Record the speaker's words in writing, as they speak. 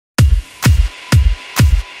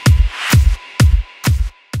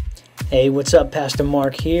Hey, what's up? Pastor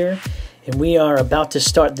Mark here, and we are about to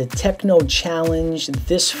start the Techno Challenge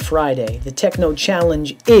this Friday. The Techno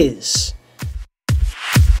Challenge is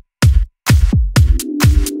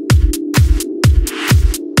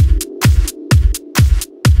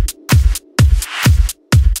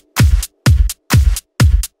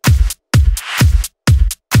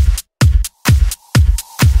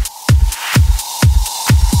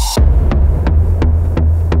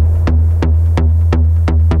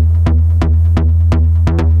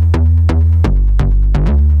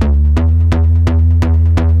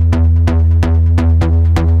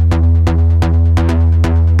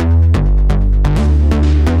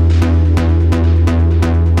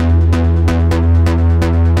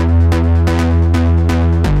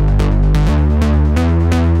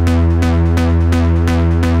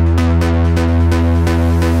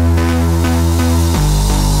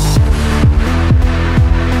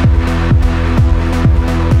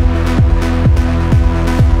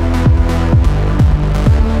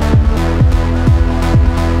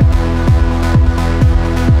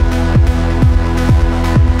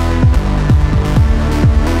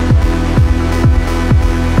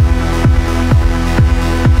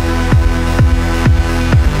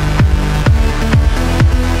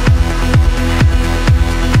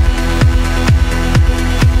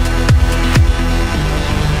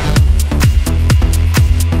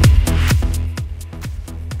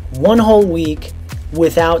one whole week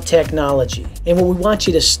without technology. And what we want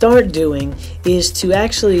you to start doing is to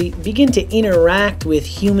actually begin to interact with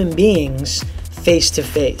human beings face to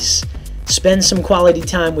face. Spend some quality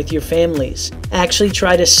time with your families. Actually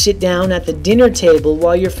try to sit down at the dinner table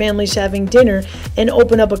while your family's having dinner and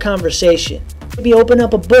open up a conversation. Maybe open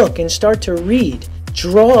up a book and start to read.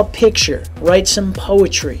 Draw a picture, write some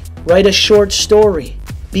poetry, write a short story.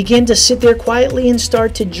 Begin to sit there quietly and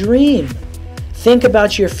start to dream. Think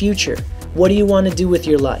about your future. What do you want to do with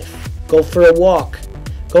your life? Go for a walk.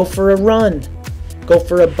 Go for a run. Go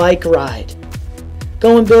for a bike ride.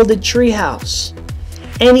 Go and build a treehouse.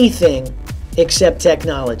 Anything except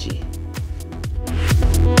technology.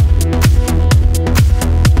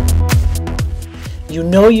 You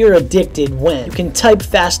know you're addicted when you can type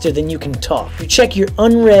faster than you can talk. You check your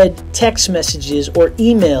unread text messages or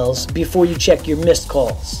emails before you check your missed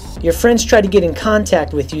calls. Your friends try to get in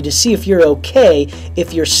contact with you to see if you're okay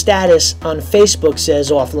if your status on Facebook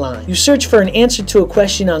says offline. You search for an answer to a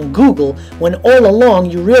question on Google when all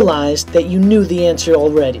along you realized that you knew the answer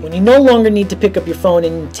already. When you no longer need to pick up your phone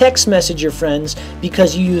and text message your friends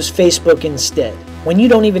because you use Facebook instead. When you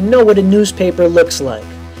don't even know what a newspaper looks like.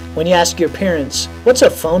 When you ask your parents, what's a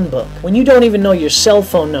phone book? When you don't even know your cell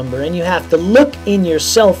phone number and you have to look in your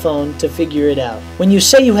cell phone to figure it out. When you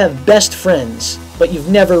say you have best friends, but you've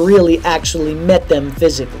never really actually met them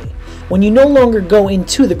physically. When you no longer go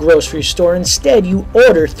into the grocery store, instead you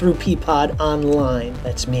order through iPOD online.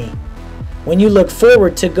 That's me. When you look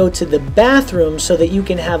forward to go to the bathroom so that you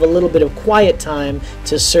can have a little bit of quiet time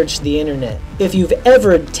to search the internet. If you've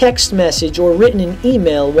ever text message or written an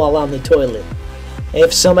email while on the toilet.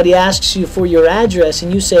 If somebody asks you for your address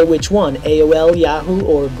and you say which one, AOL, Yahoo,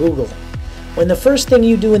 or Google. When the first thing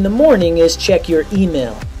you do in the morning is check your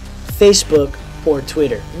email, Facebook, or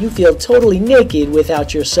Twitter. You feel totally naked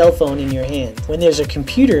without your cell phone in your hand. When there's a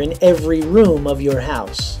computer in every room of your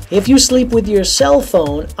house. If you sleep with your cell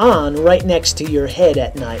phone on right next to your head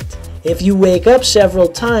at night. If you wake up several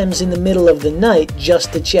times in the middle of the night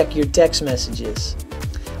just to check your text messages.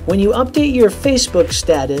 When you update your Facebook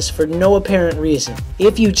status for no apparent reason.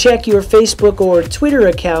 If you check your Facebook or Twitter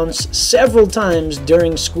accounts several times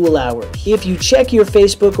during school hours. If you check your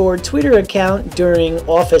Facebook or Twitter account during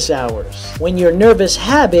office hours. When your nervous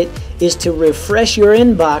habit is to refresh your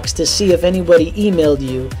inbox to see if anybody emailed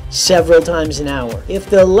you several times an hour. If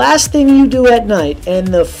the last thing you do at night and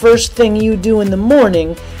the first thing you do in the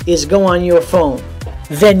morning is go on your phone,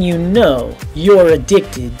 then you know you're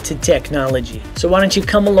addicted to technology. So why don't you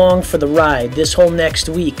come along for the ride this whole next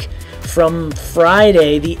week from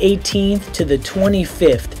Friday the 18th to the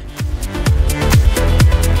 25th.